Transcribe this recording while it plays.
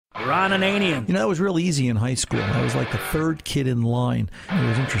Ron Ananian. You know, it was real easy in high school. I was like the third kid in line. It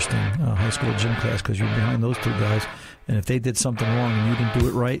was interesting, high school gym class, because you're behind those two guys. And if they did something wrong and you didn't do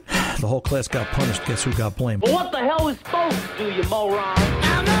it right, the whole class got punished. Guess who got blamed? Well, what the hell is supposed to do, you moron?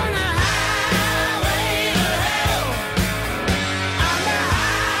 I'm on the highway to hell. On the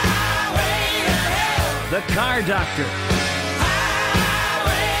highway to hell. The Car Doctor.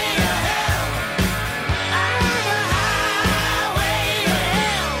 Highway to hell. On the highway to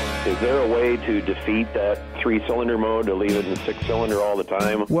hell. Is there a way to defeat that 3-cylinder mode to leave it in 6-cylinder all the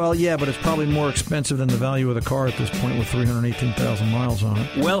time? Well, yeah, but it's probably more expensive than the value of the car at this point with 318,000 miles on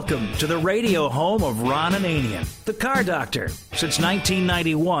it. Welcome to the radio home of Ron Ananian, the Car Doctor. Since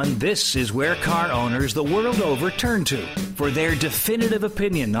 1991, this is where car owners the world over turn to for their definitive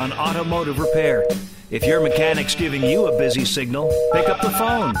opinion on automotive repair. If your mechanic's giving you a busy signal, pick up the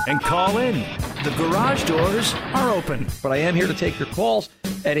phone and call in. The garage doors are open. But I am here to take your calls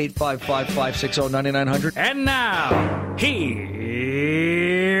at 855-560-9900. And now, here's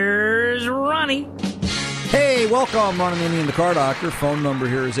Ronnie. Hey, welcome, Ron Ananian, the Car Doctor. Phone number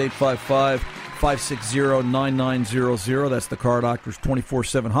here is 855-560-9900. That's the Car Doctor's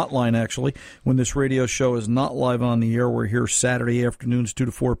 24/7 hotline, actually. When this radio show is not live on the air, we're here Saturday afternoons, 2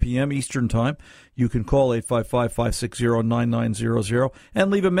 to 4 p.m. Eastern Time. You can call 855-560-9900 and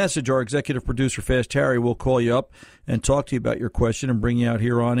leave a message. Our executive producer, Fast Harry, will call you up and talk to you about your question and bring you out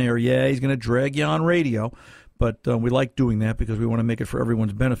here on air. Yeah, he's going to drag you on radio, but we like doing that because we want to make it for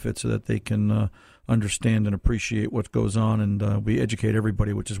everyone's benefit so that they can understand and appreciate what goes on, and we educate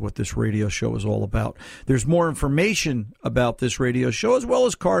everybody, which is what this radio show is all about. There's more information about this radio show, as well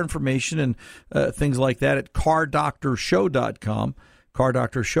as car information and things like that, at cardoctorshow.com,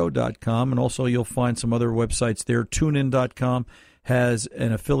 cardoctorshow.com, and also you'll find some other websites there. TuneIn.com has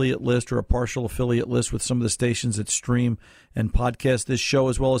an affiliate list or a partial affiliate list with some of the stations that stream and podcast this show,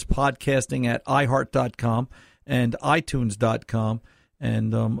 as well as podcasting at iHeart.com and iTunes.com.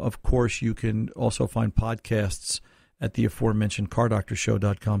 And, of course, you can also find podcasts at the aforementioned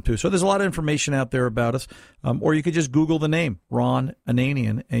cardoctorshow.com, too. So there's a lot of information out there about us. Or you could just Google the name, Ron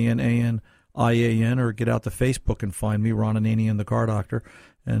Ananian, A-N-A-N-I-A-N, or get out to Facebook and find me, Ron Ananian, the Car Doctor.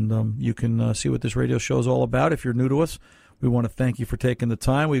 And you can see what this radio show is all about. If you're new to us, we want to thank you for taking the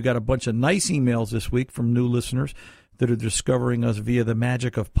time. We've got a bunch of nice emails this week from new listeners that are discovering us via the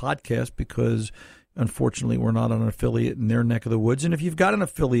magic of podcast, because unfortunately, we're not on an affiliate in their neck of the woods. And if you've got an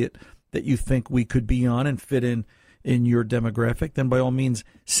affiliate that you think we could be on and fit in your demographic, then by all means,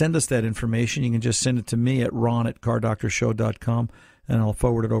 send us that information. You can just send it to me at ron@cardoctorshow.com, and I'll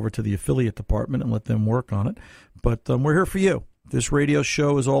forward it over to the affiliate department and let them work on it. But we're here for you. This radio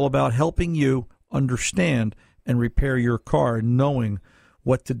show is all about helping you understand and repair your car, knowing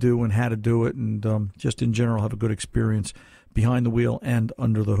what to do and how to do it, and just in general have a good experience behind the wheel and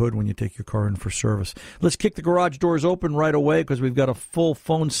under the hood when you take your car in for service. Let's kick the garage doors open right away because we've got a full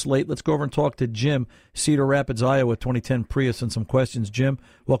phone slate. Let's go over and talk to Jim, Cedar Rapids, Iowa, 2010 Prius, and some questions. Jim,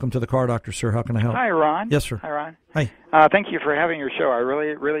 welcome to the Car Doctor, sir. How can I help? Hi, Ron. Yes, sir. Hi, Ron. Hi. Thank you for having your show. I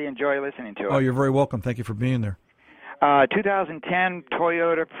really enjoy listening to it. Oh, you're very welcome. Thank you for being there. 2010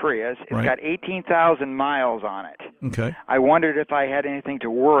 Toyota Prius. It's Right. got 18,000 miles on it. Okay. I wondered if I had anything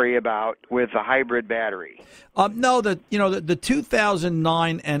to worry about with the hybrid battery. No, the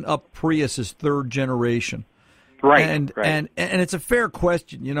 2009 and up Prius is third generation. Right. And it's a fair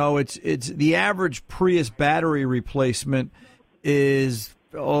question. You know, it's the average Prius battery replacement is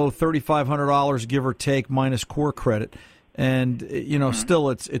 $3,500 give or take minus core credit. And still,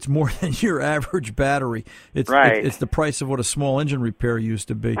 it's more than your average battery. It's right. It's the price of what a small engine repair used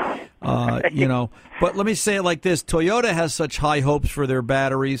to be. But let me say it like this: Toyota has such high hopes for their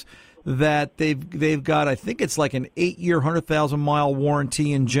batteries that they've got, I think it's like an 8-year, 100,000-mile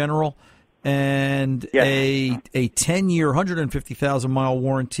warranty in general, and a 10-year, 150,000-mile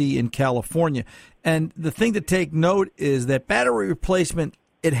warranty in California. And the thing to take note is that battery replacement,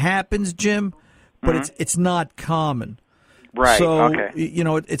 it happens, Jim, but it's not common. Right. So, okay.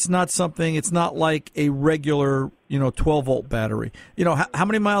 It's not something, it's not like a regular, 12-volt battery. How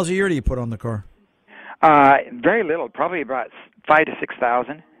many miles a year do you put on the car? Very little, probably about 5,000 to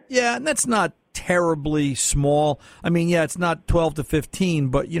 6,000. Yeah, and that's not terribly small. I mean, yeah, it's not 12 to 15,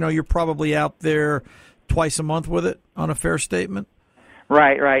 but, you're probably out there twice a month with it on a fair statement.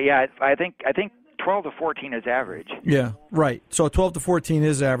 Right, yeah. I think 12 to 14 is average. Yeah, right. So 12 to 14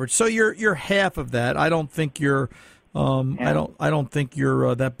 is average. So you're half of that. I don't think you're I don't think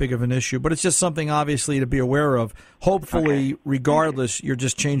you're that big of an issue, but it's just something obviously to be aware of. Hopefully, regardless, you're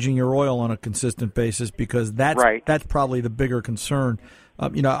just changing your oil on a consistent basis, because that's probably the bigger concern.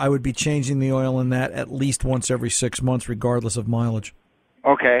 I would be changing the oil in that at least once every 6 months, regardless of mileage.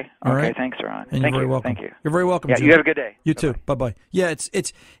 Okay. All Okay. right. Thanks, Ron. And Thank you're very you. welcome. Thank you. You're very welcome. Yeah. Jim. You have a good day. You too. Bye-bye. Yeah,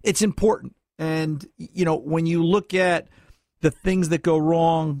 it's important. And, when you look at the things that go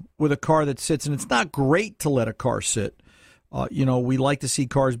wrong with a car that sits, and it's not great to let a car sit. We like to see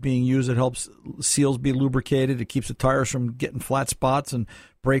cars being used. It helps seals be lubricated. It keeps the tires from getting flat spots and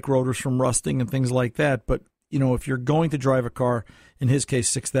brake rotors from rusting and things like that. But, if you're going to drive a car, in his case,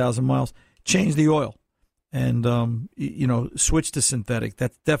 6,000 miles, change the oil and, switch to synthetic.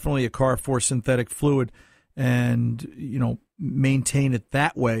 That's definitely a car for synthetic fluid and, maintain it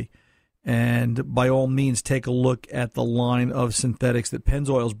that way. And by all means, take a look at the line of synthetics that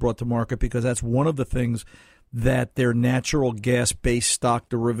Pennzoil's brought to market, because that's one of the things that their natural gas-based stock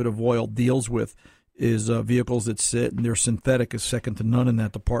derivative oil deals with is vehicles that sit, and their synthetic is second to none in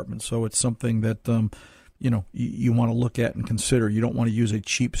that department. So it's something that, you want to look at and consider. You don't want to use a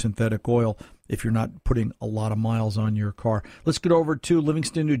cheap synthetic oil if you're not putting a lot of miles on your car. Let's get over to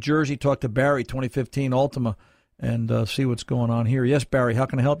Livingston, New Jersey, talk to Barry, 2015 Altima, and see what's going on here. Yes, Barry, how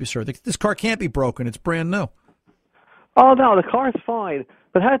can I help you, sir? This car can't be broken. It's brand new. Oh, no, the car's fine,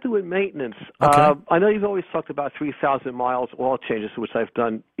 but it had to do with maintenance. Okay. I know you've always talked about 3,000 miles oil changes, which I've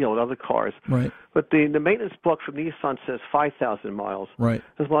done, with other cars. Right. But the maintenance book from Nissan says 5,000 miles. Right.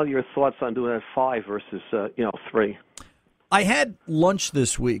 There's a lot of your thoughts on doing it at 5 versus, 3. I had lunch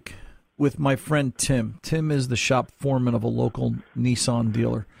this week with my friend Tim. Tim is the shop foreman of a local Nissan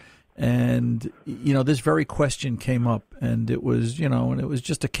dealer. And, this very question came up, and it was, and it was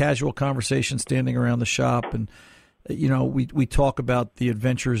just a casual conversation standing around the shop. And, we talk about the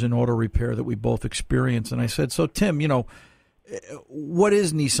adventures in auto repair that we both experience. And I said, so, Tim, what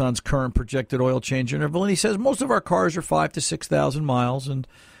is Nissan's current projected oil change interval? And he says, most of our cars are 5,000 to 6,000 miles. And,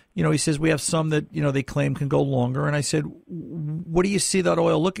 he says, we have some that, they claim can go longer. And I said, what do you see that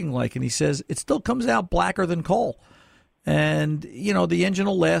oil looking like? And he says, it still comes out blacker than coal. And, the engine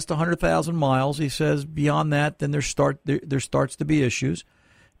will last 100,000 miles. He says beyond that, then there starts to be issues.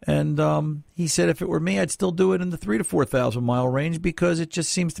 And he said if it were me, I'd still do it in the 3,000 to 4,000 mile range because it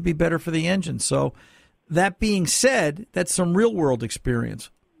just seems to be better for the engine. So that being said, that's some real world experience.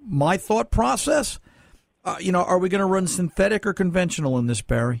 My thought process, are we going to run synthetic or conventional in this,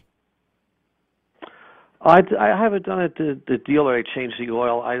 Barry? I haven't done it. The dealer, I changed the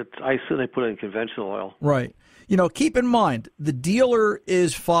oil. I assume they put it in conventional oil. Right. Keep in mind, the dealer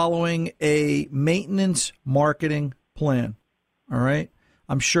is following a maintenance marketing plan. All right.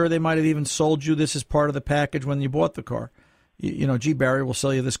 I'm sure they might have even sold you this as part of the package when you bought the car. Gee, Barry, we'll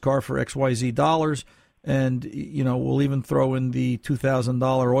sell you this car for XYZ dollars, and, we'll even throw in the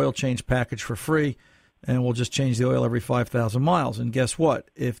 $2,000 oil change package for free, and we'll just change the oil every 5,000 miles. And guess what?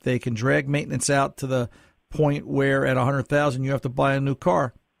 If they can drag maintenance out to the point where at 100,000 you have to buy a new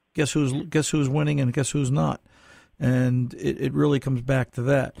car, guess who's winning and guess who's not? And it really comes back to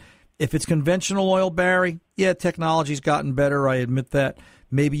that. If it's conventional oil, Barry, yeah, technology's gotten better. I admit that.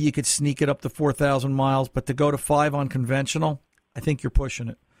 Maybe you could sneak it up to 4,000 miles, but to go to 5 on conventional, I think you're pushing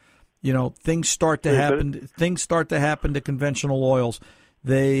it. Things start to happen. Things start to happen to conventional oils.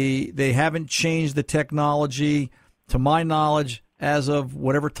 They haven't changed the technology, to my knowledge, as of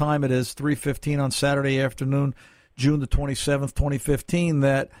whatever time it is, 3:15 on Saturday afternoon, June the 27th, 2015.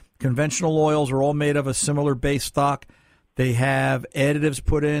 That conventional oils are all made of a similar base stock. They have additives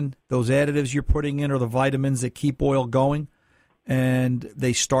put in. Those additives you're putting in are the vitamins that keep oil going, and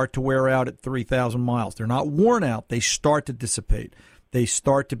they start to wear out at 3,000 miles. They're not worn out. They start to dissipate. They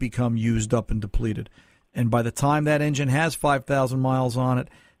start to become used up and depleted. And by the time that engine has 5,000 miles on it,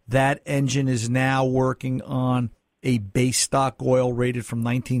 that engine is now working on a base stock oil rated from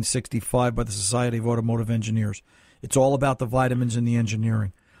 1965 by the Society of Automotive Engineers. It's all about the vitamins and the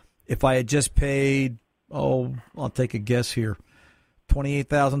engineering. If I had just paid, I'll take a guess here,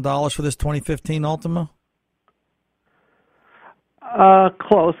 $28,000 for this 2015 Altima?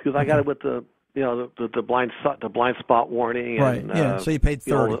 Close, because I got it with the the blind spot warning. Right. And, so you paid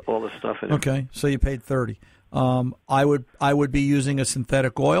 $30. All the stuff in it. Okay. So you paid $30. I would be using a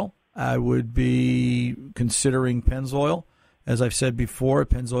synthetic oil. I would be considering Pennzoil. As I've said before,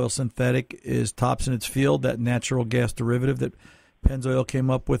 Pennzoil synthetic is tops in its field. That natural gas derivative that Pennzoil came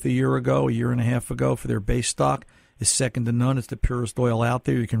up with a year and a half ago for their base stock is second to none. It's the purest oil out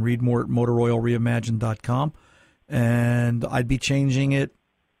there. You can read more at MotorOilReimagined.com. And I'd be changing it.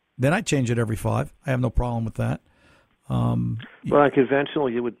 Then I'd change it every 5. I have no problem with that. Well, on conventional,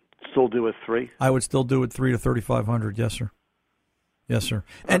 you would still do it 3? I would still do it 3 to 3,500. Yes, sir. Yes, sir.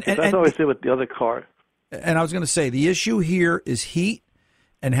 And that's always did with the other car. And I was going to say, the issue here is heat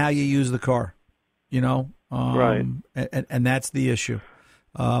and how you use the car. Right. And that's the issue.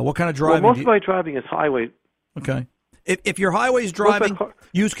 What kind of driving? Well, most of my driving is highway. Okay. If you're highways driving,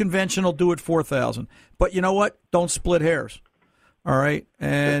 use conventional, do it 4,000. But you know what? Don't split hairs. All right?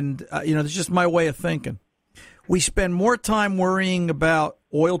 And, it's just my way of thinking. We spend more time worrying about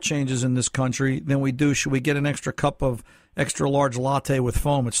oil changes in this country than we do should we get an extra cup of extra large latte with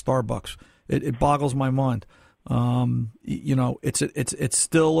foam at Starbucks. It boggles my mind. It's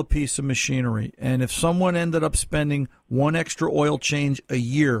still a piece of machinery. And if someone ended up spending one extra oil change a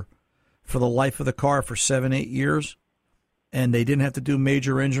year for the life of the car for 7-8 years, and they didn't have to do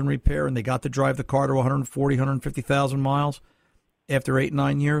major engine repair, and they got to drive the car to 140, 150,000 miles after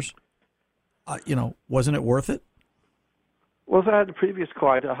 8-9 years, wasn't it worth it? Well, I had the previous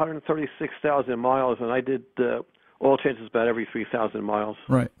car, I did 136,000 miles, and I did oil changes about every 3,000 miles.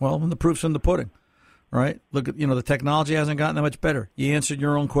 Right. Well, the proof's in the pudding. Right? Look at, the technology hasn't gotten that much better. You answered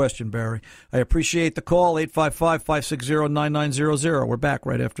your own question, Barry. I appreciate the call, 855-560-9900. We're back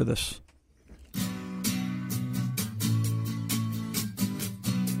right after this.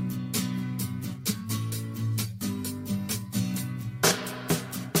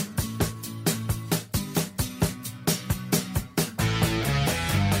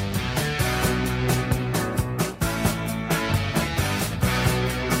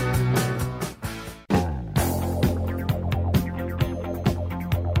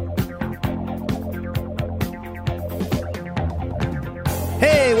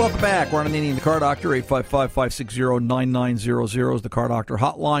 Welcome back. Ron Ananian, the Car Doctor, 855-560-9900 is the Car Doctor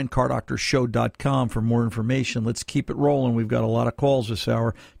hotline, cardoctorshow.com for more information. Let's keep it rolling. We've got a lot of calls this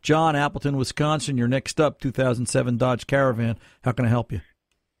hour. John, Appleton, Wisconsin, you're next up, 2007 Dodge Caravan. How can I help you?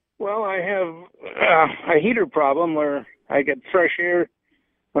 Well, I have a heater problem where I get fresh air.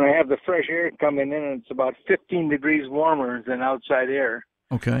 When I have the fresh air coming in, it's about 15 degrees warmer than outside air.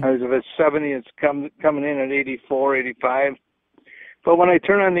 Okay. As if it's 70, it's coming in at 84, 85. But when I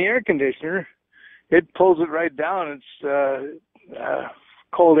turn on the air conditioner, it pulls it right down. It's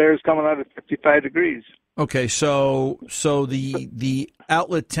cold air is coming out at 55 degrees. Okay, so the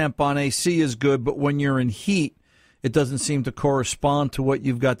outlet temp on AC is good, but when you're in heat, it doesn't seem to correspond to what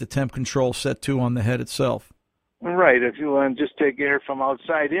you've got the temp control set to on the head itself. Right. If you want to just take air from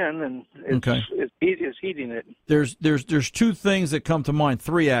outside in, and it's heating it. There's two things that come to mind,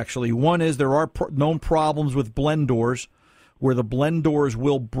 three actually. One is there are known problems with blend doors, where the blend doors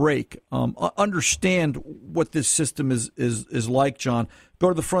will break. Understand what this system is like, John. Go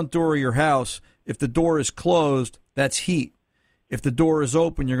to the front door of your house. If the door is closed, that's heat. If the door is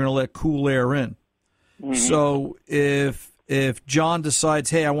open, you're going to let cool air in. Mm-hmm. So if John decides,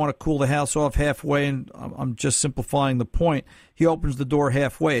 hey, I want to cool the house off halfway, and I'm just simplifying the point, he opens the door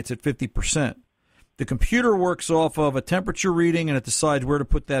halfway. It's at 50%. The computer works off of a temperature reading, and it decides where to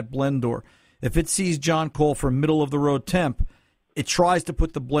put that blend door. If it sees John call for middle-of-the-road temp, it tries to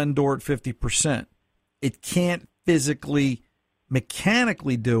put the blend door at 50%. It can't physically,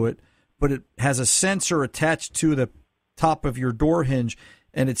 mechanically do it, but it has a sensor attached to the top of your door hinge,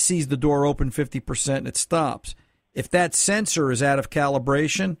 and it sees the door open 50% and it stops. If that sensor is out of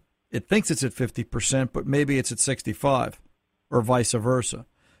calibration, it thinks it's at 50%, but maybe it's at 65, or vice versa.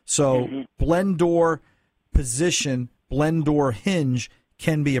 So blend door position, blend door hinge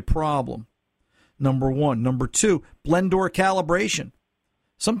can be a problem. Number one. Number two, blend door calibration.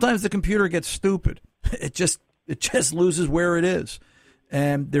 Sometimes the computer gets stupid. It just loses where it is.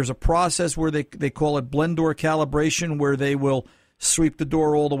 And there's a process where they call it blend door calibration, where they will sweep the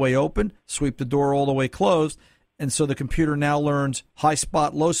door all the way open, sweep the door all the way closed, and so the computer now learns high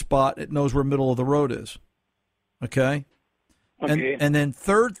spot, low spot. It knows where middle of the road is. Okay? And then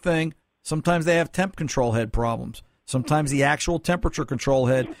third thing, sometimes they have temp control head problems. Sometimes the actual temperature control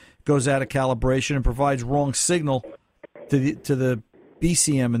head goes out of calibration and provides wrong signal to the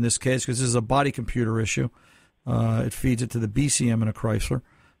BCM in this case, because this is a body computer issue. It feeds it to the BCM in a Chrysler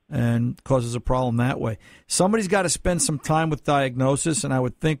and causes a problem that way. Somebody's got to spend some time with diagnosis, and I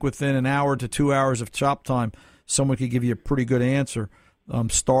would think within an hour to 2 hours of chop time, someone could give you a pretty good answer,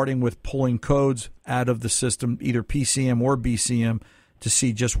 starting with pulling codes out of the system, either PCM or BCM, to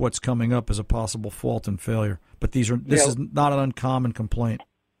see just what's coming up as a possible fault and failure. But this is not an uncommon complaint.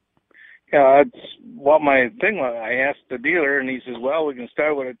 Yeah, that's what my thing was. I asked the dealer, and he says, well, we can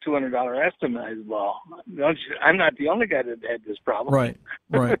start with a $200 estimate. I said, well, I'm not the only guy that had this problem.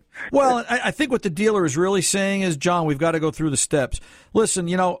 Right. Well, I think what the dealer is really saying is, John, we've got to go through the steps.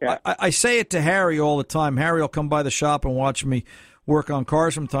 Listen, I say it to Harry all the time. Harry will come by the shop and watch me work on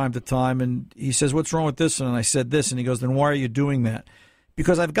cars from time to time, and he says, what's wrong with this? And I said this, and he goes, then why are you doing that?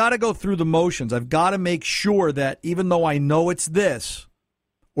 Because I've got to go through the motions. I've got to make sure that even though I know it's this,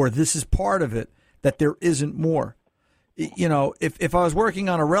 or this is part of it, that there isn't more. you know, if I was working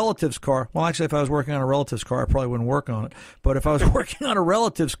on a relative's car, well, actually, if I was working on a relative's car, I probably wouldn't work on it. But if I was working on a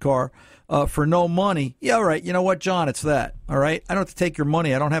relative's car for no money, yeah, all right, you know what, John, it's that, all right? I don't have to take your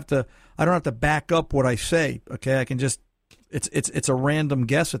money. I don't have to back up what I say, okay? I can just, it's a random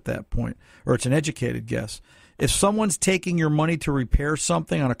guess at that point, or it's an educated guess. If someone's taking your money to repair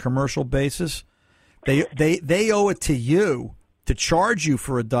something on a commercial basis, they owe it to you to charge you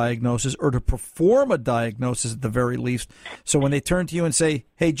for a diagnosis or to perform a diagnosis at the very least. So when they turn to you and say,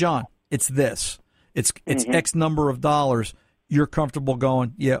 hey, John, it's this, it's X number of dollars, you're comfortable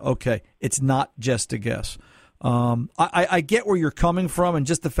going, yeah, okay, it's not just a guess. I get where you're coming from, and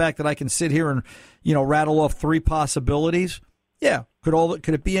just the fact that I can sit here and, you know, rattle off three possibilities. Yeah,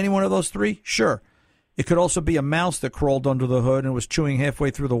 could it be any one of those three? Sure. It could also be a mouse that crawled under the hood and was chewing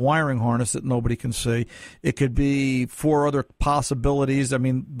halfway through the wiring harness that nobody can see. It could be four other possibilities. I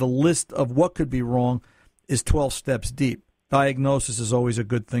mean, the list of what could be wrong is 12 steps deep. Diagnosis is always a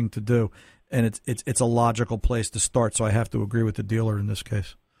good thing to do, and it's a logical place to start. So I have to agree with the dealer in this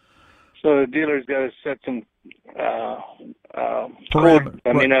case. So the dealer's got to set some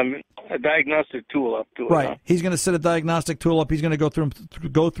a diagnostic tool up to it. Right. Huh? He's going to set a diagnostic tool up. He's going to go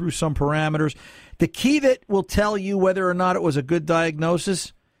through some parameters. The key that will tell you whether or not it was a good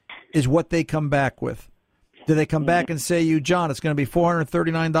diagnosis is what they come back with. Do they come back and say, you, John, it's going to be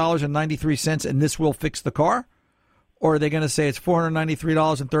 $439.93 and this will fix the car? Or are they going to say it's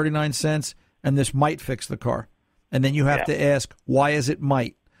 $493.39 and this might fix the car? And then you have to ask, why is it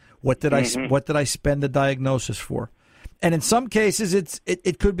might? What did I spend the diagnosis for? And in some cases,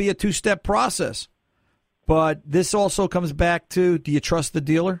 it could be a two-step process. But this also comes back to, do you trust the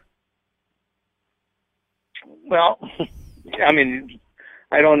dealer? Well, I mean,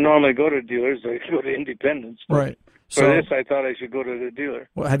 I don't normally go to dealers. I go to independents. Right. For this, I thought I should go to the dealer.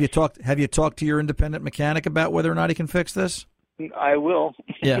 Well, have you talked to your independent mechanic about whether or not he can fix this? I will.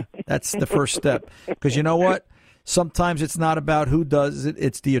 Yeah, that's the first step. Because you know what? Sometimes it's not about who does it;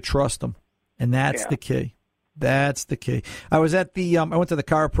 it's do you trust them, and that's the key. That's the key. I was at I went to the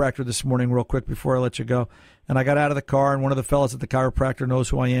chiropractor this morning real quick before I let you go, and I got out of the car, and one of the fellas at the chiropractor knows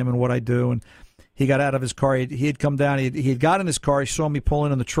who I am and what I do, and he got out of his car. He had come down. He had got in his car. He saw me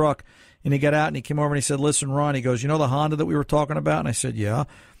pulling in the truck, and he got out and he came over and he said, "Listen, Ron," he goes, "You know the Honda that we were talking about?" And I said, "Yeah."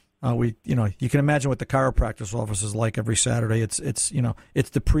 You can imagine what the chiropractor's office is like every Saturday. It's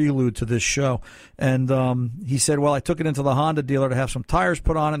the prelude to this show. And he said, well, I took it into the Honda dealer to have some tires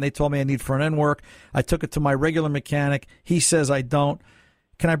put on it, and they told me I need front end work. I took it to my regular mechanic. He says I don't.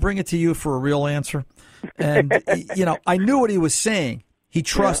 Can I bring it to you for a real answer? And, I knew what he was saying. He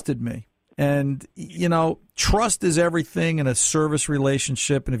trusted me. And, trust is everything in a service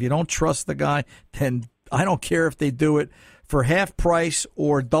relationship. And if you don't trust the guy, then I don't care if they do it for half price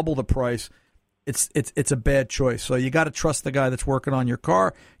or double the price. It's a bad choice. So you got to trust the guy that's working on your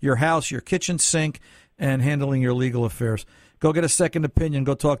car, your house, your kitchen sink, and handling your legal affairs. Go get a second opinion.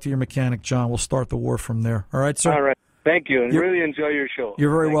 Go talk to your mechanic, John. We'll start the war from there. All right, sir? All right. Thank you, and really enjoy your show. You're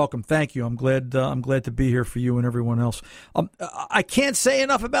very welcome. Thank you. I'm glad to be here for you and everyone else. I can't say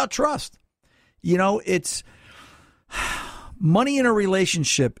enough about trust. It's money in a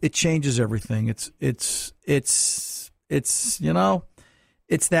relationship. It changes everything. It's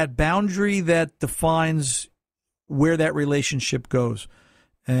that boundary that defines where that relationship goes.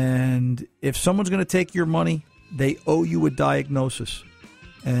 And if someone's going to take your money, they owe you a diagnosis.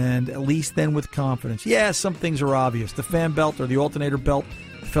 And at least then with confidence. Yeah, some things are obvious. The fan belt or the alternator belt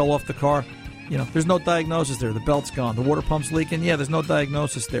fell off the car. There's no diagnosis there. The belt's gone. The water pump's leaking. Yeah, there's no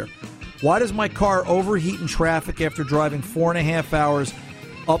diagnosis there. Why does my car overheat in traffic after driving 4.5 hours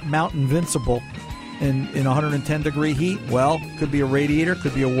up Mount Invincible in 110-degree heat? Well, could be a radiator,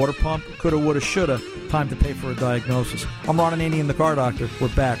 could be a water pump, coulda, woulda, shoulda. Time to pay for a diagnosis. I'm Ron Ananian, the Car Doctor. We're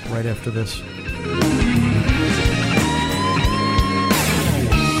back right after this.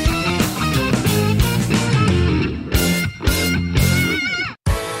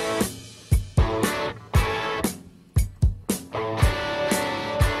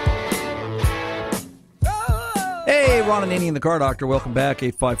 Ron Ananian, the Car Doctor. Welcome back.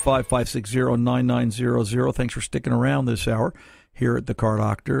 855-560-9900. Thanks for sticking around this hour here at the Car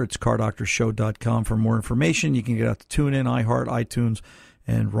Doctor. It's cardoctorshow.com for more information. You can get out to TuneIn, iHeart, iTunes,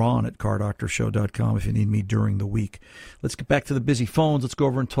 and Ron at cardoctorshow.com if you need me during the week. Let's get back to the busy phones. Let's go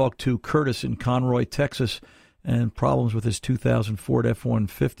over and talk to Curtis in Conroy, Texas, and problems with his 2000 Ford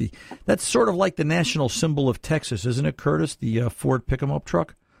F-150. That's sort of like the national symbol of Texas, isn't it, Curtis, the Ford pick-em-up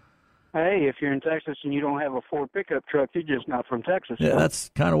truck? hey, if you're in Texas and you don't have a Ford pickup truck, you're just not from Texas. Yeah, that's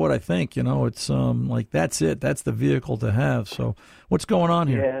kind of what I think. It's like that's it. That's the vehicle to have. So what's going on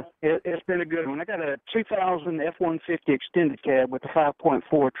here? Yeah, it's been a good one. I got a 2000 F-150 extended cab with a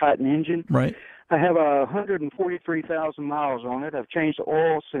 5.4 Triton engine. Right. I have 143,000 miles on it. I've changed the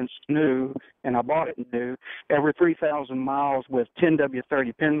oil since new, and I bought it new, every 3,000 miles with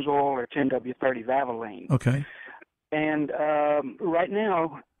 10W30 Pennzoil or 10W30 Valvoline. Okay. And right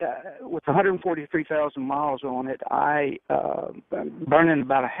now, with 143,000 miles on it, I'm burning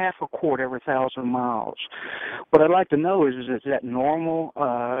about a half a quart every 1,000 miles. What I'd like to know is that normal?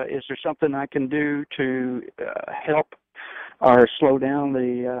 Is there something I can do to help or slow down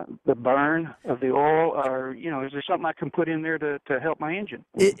the burn of the oil, or is there something I can put in there to help my engine?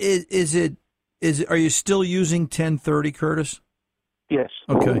 Are you still using 1030, Curtis? Yes.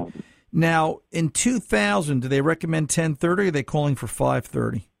 Okay. Now, in 2000, do they recommend 1030, or are they calling for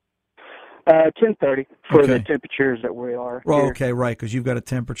 530? 1030 for the temperatures that we are. Well, here. okay, right, because you've got a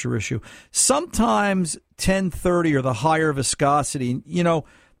temperature issue. Sometimes 1030 or the higher viscosity,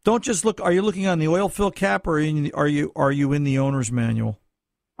 don't just look. Are you looking on the oil fill cap, or are you in the owner's manual?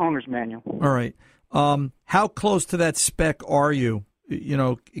 Owner's manual. All right. How close to that spec are you?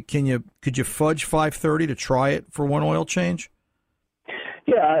 Could you fudge 530 to try it for one oil change?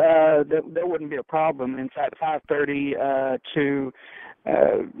 Yeah, that wouldn't be a problem. In fact, 530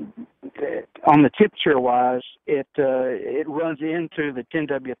 on the temperature wise, it runs into the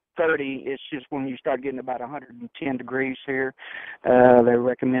 10W30. It's just when you start getting about 110 degrees here, they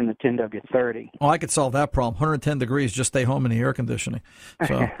recommend the 10W30. Well, I could solve that problem. 110 degrees, just stay home in the air conditioning.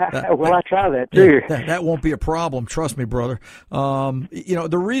 So I try that too. That won't be a problem. Trust me, brother.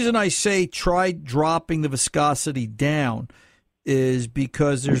 The reason I say try dropping the viscosity down is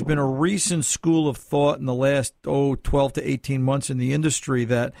because there's been a recent school of thought in the last 12 to 18 months in the industry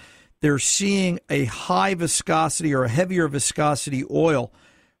that they're seeing a high viscosity or a heavier viscosity oil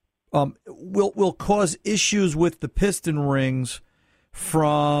will cause issues with the piston rings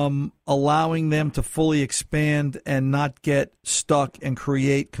from allowing them to fully expand and not get stuck and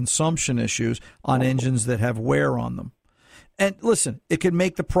create consumption issues on engines that have wear on them. And listen, it could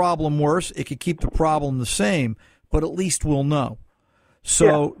make the problem worse. It could keep the problem the same, but at least we'll know.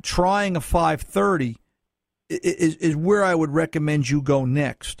 So trying a 530 is where I would recommend you go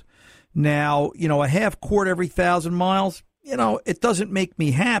next. Now, a half quart every 1,000 miles, it doesn't make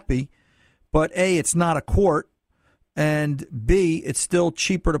me happy, but A, it's not a quart, and B, it's still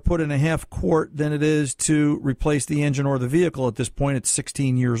cheaper to put in a half quart than it is to replace the engine or the vehicle. At this point, it's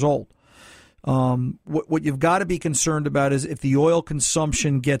 16 years old. What you've got to be concerned about is if the oil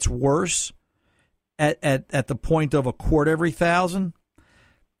consumption gets worse at the point of a quart every 1,000,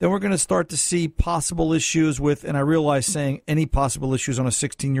 then we're going to start to see possible issues with, and I realize saying any possible issues on a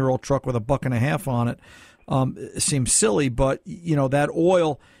 16-year-old truck with $1.50 on it seems silly, but that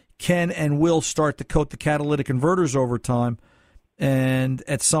oil can and will start to coat the catalytic converters over time, and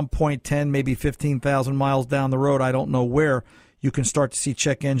at some point 10, maybe 15,000 miles down the road, I don't know where, you can start to see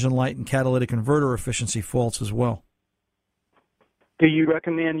check engine light and catalytic converter efficiency faults as well. Do you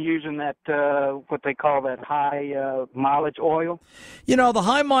recommend using that, what they call that high mileage oil? The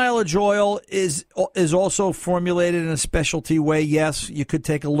high mileage oil is also formulated in a specialty way. Yes, you could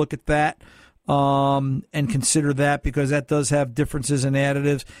take a look at that and consider that because that does have differences in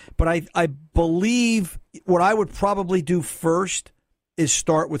additives. But I believe what I would probably do first is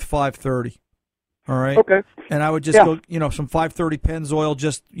start with 530. All right. Okay. And I would just go, some 530 Pennzoil,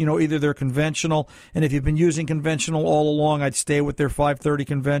 just, either they're conventional. And if you've been using conventional all along, I'd stay with their 530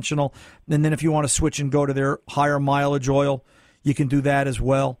 conventional. And then if you want to switch and go to their higher mileage oil, you can do that as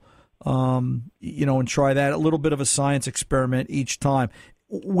well. And try that. A little bit of a science experiment each time.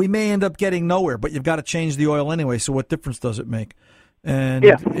 We may end up getting nowhere, but you've got to change the oil anyway. So what difference does it make? And,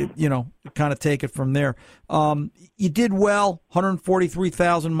 kind of take it from there. You did well,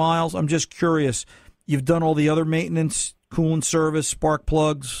 143,000 miles. I'm just curious. You've done all the other maintenance, coolant service, spark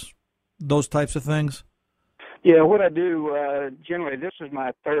plugs, those types of things? Yeah, what I do, generally, this is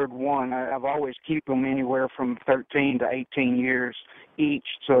my third one. I've always keep them anywhere from 13 to 18 years each.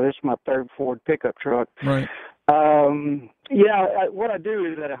 So this is my third Ford pickup truck. Right. What I do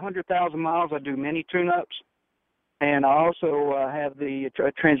is at 100,000 miles, I do mini tune-ups. And I also have the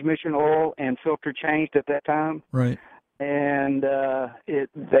transmission oil and filter changed at that time. Right. And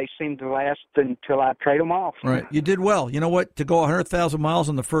they seem to last until I trade them off. Right. You did well. You know what? To go 100,000 miles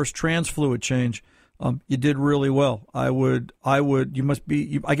on the first trans fluid change, you did really well. You must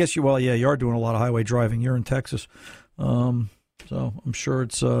be, I guess you are doing a lot of highway driving. You're in Texas. So I'm sure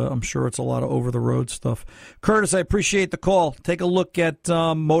it's a lot of over the road stuff. Curtis, I appreciate the call. Take a look at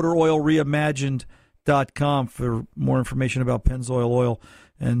MotorOilReimagined.com for more information about Pennzoil oil.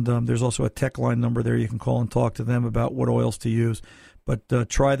 And there's also a tech line number there you can call and talk to them about what oils to use. But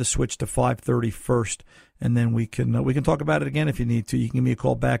try the switch to 530 first, and then we can talk about it again if you need to. You can give me a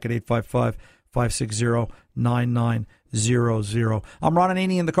call back at 855-560-9900. I'm Ron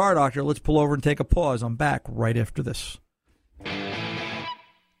Ananian, the Car Doctor. Let's pull over and take a pause. I'm back right after this.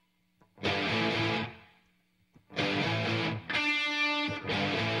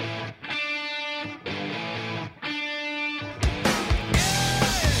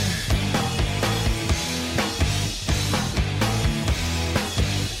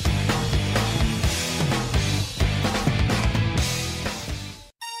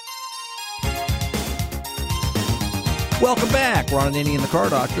 Welcome back. Ron Ananian, the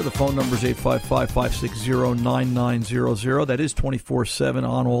Car Doctor. The phone number is 855-560-9900. That is 24/7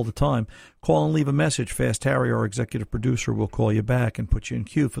 on all the time. Call and leave a message. Fast Harry, our executive producer, will call you back and put you in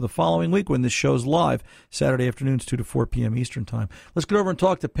queue for the following week when this show's live, Saturday afternoons, 2 to 4 p.m. Eastern Time. Let's get over and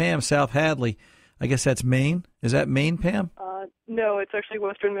talk to Pam, South Hadley. I guess that's Maine. Is that Maine, Pam? No, it's actually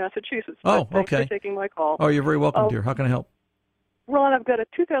Western Massachusetts. Oh, Thanks okay. for taking my call. Oh, you're very welcome, dear. How can I help? Ron, I've got a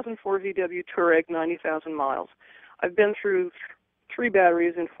 2004 VW Touareg, 90,000 miles. I've been through 3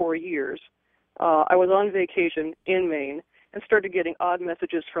 batteries in 4 years. I was on vacation in Maine and started getting odd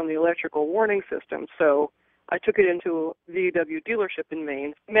messages from the electrical warning system, so I took it into a VW dealership in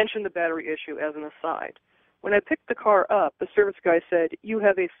Maine, mentioned the battery issue as an aside. When I picked the car up, the service guy said, "You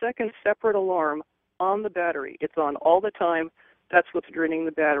have a second separate alarm on the battery. It's on all the time. That's what's draining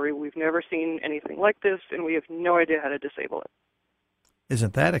the battery. We've never seen anything like this, and we have no idea how to disable it."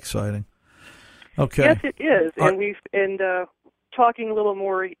 Isn't that exciting? Okay. Yes, it is. And talking a little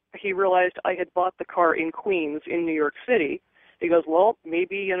more, he realized I had bought the car in Queens in New York City. He goes, "Well,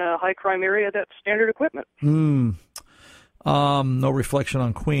 maybe in a high crime area, that's standard equipment." No reflection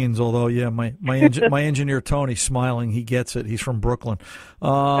on Queens, although my engineer Tony smiling, he gets it. He's from Brooklyn.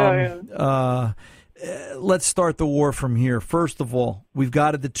 Let's start the war from here. First of all, we've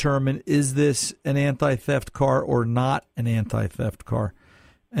got to determine, is this an anti-theft car or not an anti-theft car?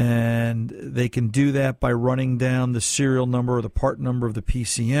 And they can do that by running down the serial number or the part number of the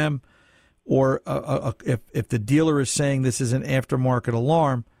PCM. Or if the dealer is saying this is an aftermarket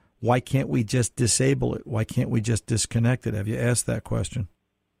alarm, why can't we just disable it? Why can't we just disconnect it? Have you asked that question?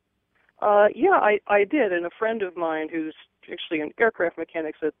 Yeah, I did. And a friend of mine who's actually an aircraft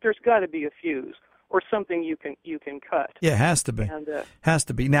mechanic said there's got to be a fuse or something you can cut. Yeah, it has to be. And, has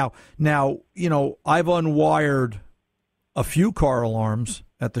to be. Now, I've unwired a few car alarms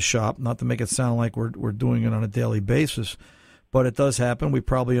at the shop, not to make it sound like we're doing it on a daily basis, but it does happen. We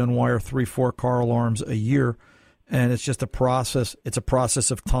probably unwire 3-4 car alarms a year, and it's just a process. It's a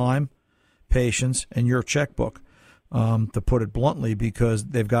process of time, patience, and your checkbook, to put it bluntly, because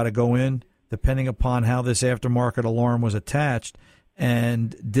they've got to go in, depending upon how this aftermarket alarm was attached,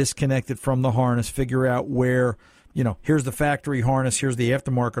 and disconnect it from the harness, figure out where, here's the factory harness, here's the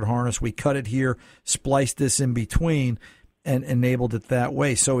aftermarket harness, we cut it here, splice this in between, and enabled it that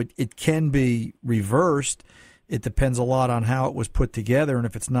way. So it can be reversed. It depends a lot on how it was put together, and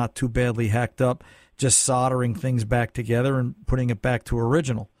if it's not too badly hacked up, just soldering things back together and putting it back to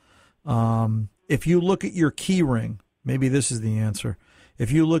original. If you look at your key ring, maybe this is the answer.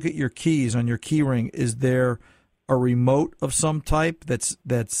 If you look at your keys on your key ring, is there a remote of some type that's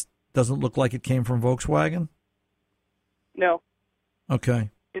doesn't look like it came from Volkswagen? No.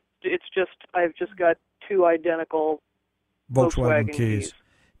 Okay. It's just I've just got 2 identical Volkswagen keys.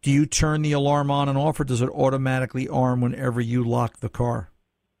 Do you turn the alarm on and off, or does it automatically arm whenever you lock the car?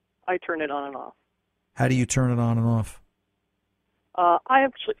 I turn it on and off. How do you turn it on and off? I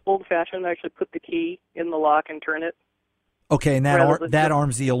actually old-fashioned. I actually put the key in the lock and turn it. Okay, and that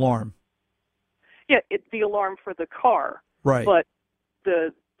arms the alarm. Yeah, it's the alarm for the car. Right. But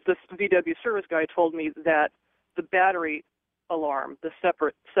the VW service guy told me that the battery alarm, the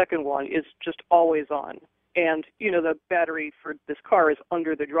separate second one, is just always on. And, the battery for this car is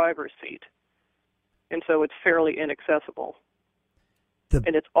under the driver's seat. And so it's fairly inaccessible.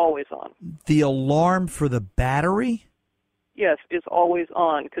 And it's always on. The alarm for the battery? Yes, is always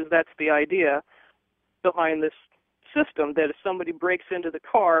on, because that's the idea behind this system, that if somebody breaks into the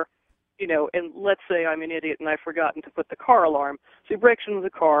car, and let's say I'm an idiot and I've forgotten to put the car alarm. So he breaks into the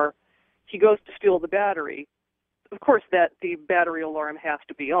car, he goes to steal the battery. Of course, the battery alarm has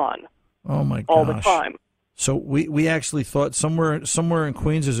to be on. Oh, my gosh. All the time. So we actually thought somewhere in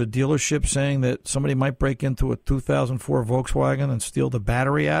Queens there's a dealership saying that somebody might break into a 2004 Volkswagen and steal the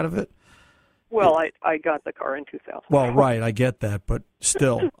battery out of it, Well, I got the car in 2000. Well, right, I get that, but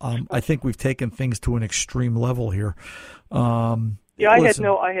still, I think we've taken things to an extreme level here. I had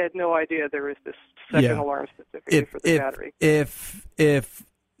no idea there was this second alarm specifically for the battery. If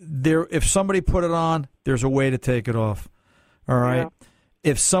somebody put it on, there's a way to take it off. All right. Yeah.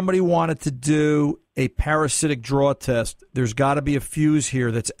 If somebody wanted to do a parasitic draw test, there's got to be a fuse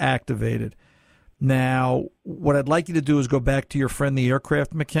here that's activated. Now, what I'd like you to do is go back to your friend, the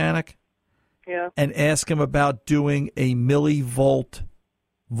aircraft mechanic, and ask him about doing a millivolt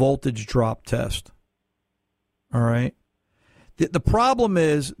voltage drop test. All right? The problem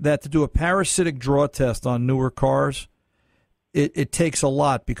is that to do a parasitic draw test on newer cars, it takes a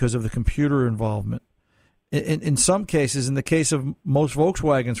lot because of the computer involvement. In some cases, in the case of most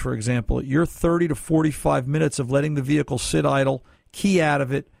Volkswagens, for example, you're 30 to 45 minutes of letting the vehicle sit idle, key out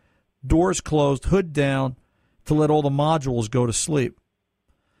of it, doors closed, hood down, to let all the modules go to sleep.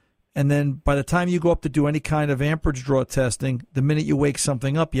 And then by the time you go up to do any kind of amperage draw testing, the minute you wake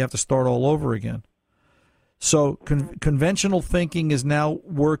something up, you have to start all over again. So conventional thinking is now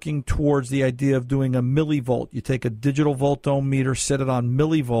working towards the idea of doing a millivolt. You take a digital volt ohm meter, set it on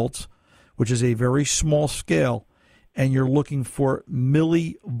millivolts, which is a very small scale, and you're looking for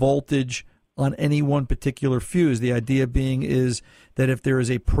millivoltage on any one particular fuse. The idea being is that if there is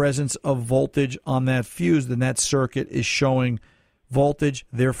a presence of voltage on that fuse, then that circuit is showing voltage,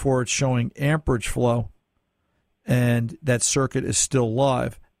 therefore it's showing amperage flow, and that circuit is still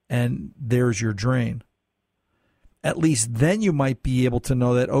live, and there's your drain. At least then you might be able to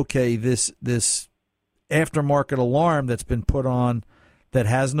know that, okay, this aftermarket alarm that's been put on that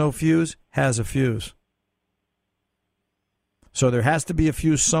has no fuse has a fuse. So there has to be a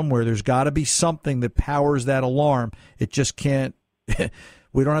fuse somewhere. There's got to be something that powers that alarm. It just can't.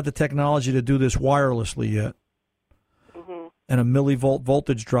 We don't have the technology to do this wirelessly yet. Mm-hmm. And a millivolt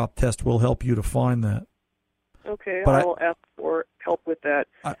voltage drop test will help you to find that. Okay, I will ask for help with that.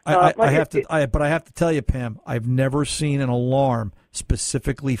 I have to tell you, Pam, I've never seen an alarm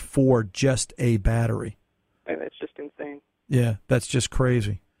specifically for just a battery. It's just insane. Yeah, that's just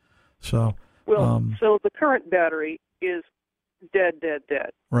crazy. So, so the current battery is dead.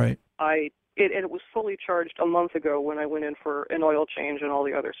 Right. It was fully charged a month ago when I went in for an oil change and all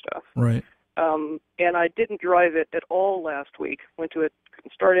the other stuff. Right. And I didn't drive it at all last week. Went to it,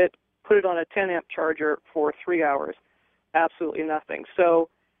 started, put it on a 10-amp charger for 3 hours. Absolutely nothing. So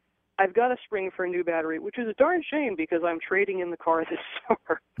I've got a spring for a new battery, which is a darn shame because I'm trading in the car this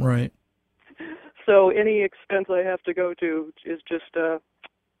summer. Right. So any expense I have to go to is just,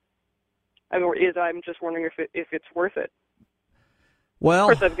 I'm just wondering if it's worth it.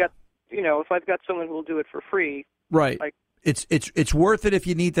 Well, of course, if I've got someone who will do it for free, right? It's worth it if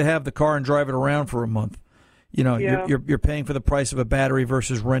you need to have the car and drive it around for a month. You're paying for the price of a battery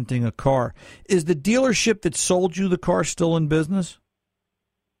versus renting a car. Is the dealership that sold you the car still in business?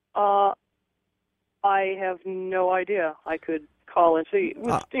 I have no idea. I could call and see. It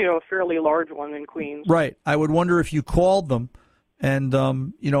was, a fairly large one in Queens. Right. I would wonder if you called them and,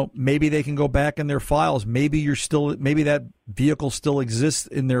 maybe they can go back in their files. Maybe that vehicle still exists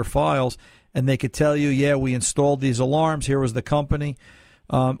in their files and they could tell you, yeah, we installed these alarms. Here was the company.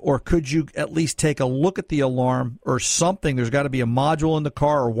 Or could you at least take a look at the alarm or something? There's got to be a module in the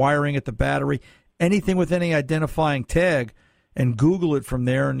car or wiring at the battery, anything with any identifying tag, and Google it from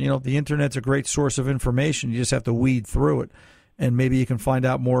there. And, the Internet's a great source of information. You just have to weed through it. And maybe you can find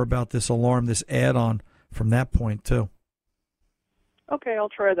out more about this alarm, this add-on from that point, too. Okay, I'll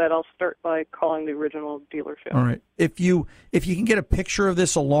try that. I'll start by calling the original dealership. All right. If you can get a picture of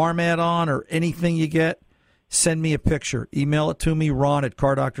this alarm add-on or anything you get, send me a picture. Email it to me,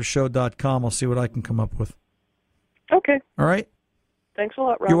 ron@cardoctorshow.com. I'll see what I can come up with. Okay. All right? Thanks a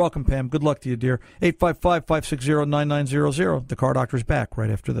lot, Ron. You're welcome, Pam. Good luck to you, dear. 855-560-9900. The Car Doctor's back right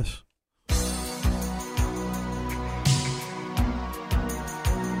after this.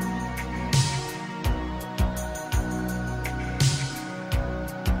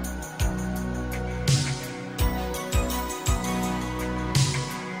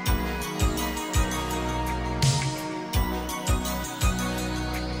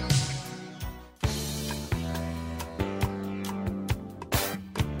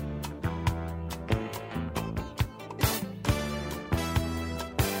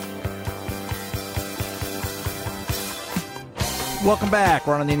 Welcome back.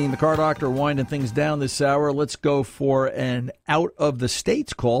 Ron Ananian, the Car Doctor, winding things down this hour. Let's go for an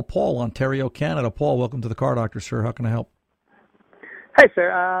out-of-the-states call. Paul, Ontario, Canada. Paul, welcome to the Car Doctor, sir. How can I help? Hi,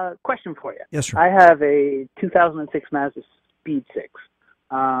 sir. Question for you. Yes, sir. I have a 2006 Mazda Speed 6.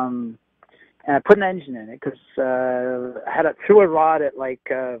 And I put an engine in it because I threw a rod at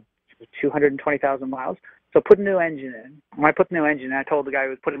 220,000 miles. So put a new engine in. When I put the new engine in, I told the guy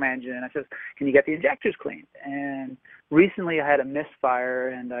who was putting my engine in, I said, can you get the injectors cleaned? And recently I had a misfire,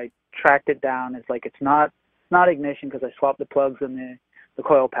 and I tracked it down. It's like it's not ignition because I swapped the plugs in the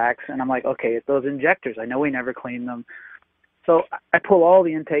coil packs, and I'm like, okay, it's those injectors. I know we never cleaned them. So I pull all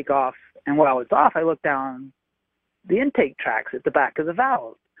the intake off, and while it's off, I look down the intake tracks at the back of the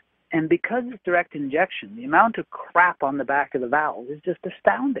valve. And because it's direct injection, the amount of crap on the back of the valve is just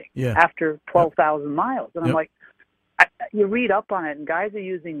astounding after 12,000 miles. And I'm like, you read up on it, and guys are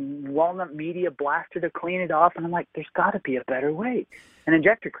using walnut media blaster to clean it off, and I'm like, there's got to be a better way. An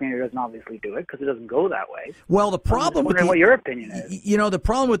injector cleaner doesn't obviously do it because it doesn't go that way. Well, the problem with what your opinion is. You know, the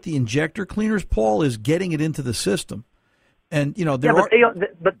problem with the injector cleaners, Paul, is getting it into the system. And, you know,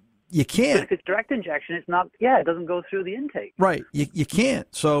 but you can't. But if it's direct injection, it's not. Yeah, it doesn't go through the intake. Right. You can't.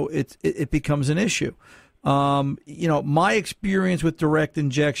 So it becomes an issue. You know, my experience with direct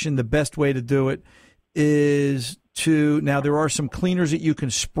injection, the best way to do it is now there are some cleaners that you can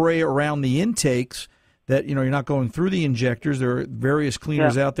spray around the intakes that, you know, you're not going through the injectors. There are various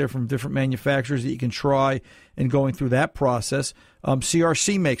cleaners out there from different manufacturers that you can try and going through that process.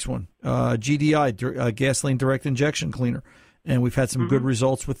 CRC makes one, GDI, gasoline direct injection cleaner. And we've had some good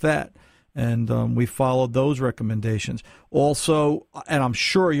results with that. And we followed those recommendations. Also, and I'm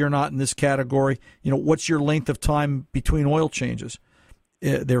sure you're not in this category, you know, what's your length of time between oil changes?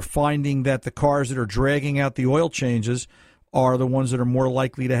 They're finding that the cars that are dragging out the oil changes are the ones that are more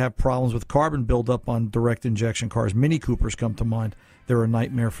likely to have problems with carbon buildup on direct injection cars. Mini Coopers come to mind. They're a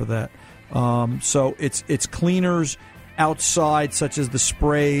nightmare for that. So it's cleaners outside, such as the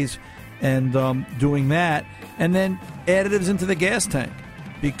sprays, and doing that. And then additives into the gas tank,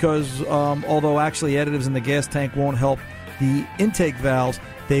 because although actually additives in the gas tank won't help the intake valves,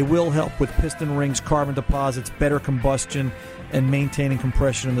 they will help with piston rings, carbon deposits, better combustion, and maintaining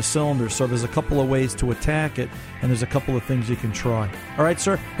compression in the cylinders. So there's a couple of ways to attack it, and there's a couple of things you can try. All right,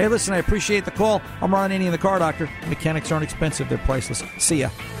 sir. Hey, listen, I appreciate the call. I'm Ron Ananian, the Car Doctor. Mechanics aren't expensive. They're priceless. See ya.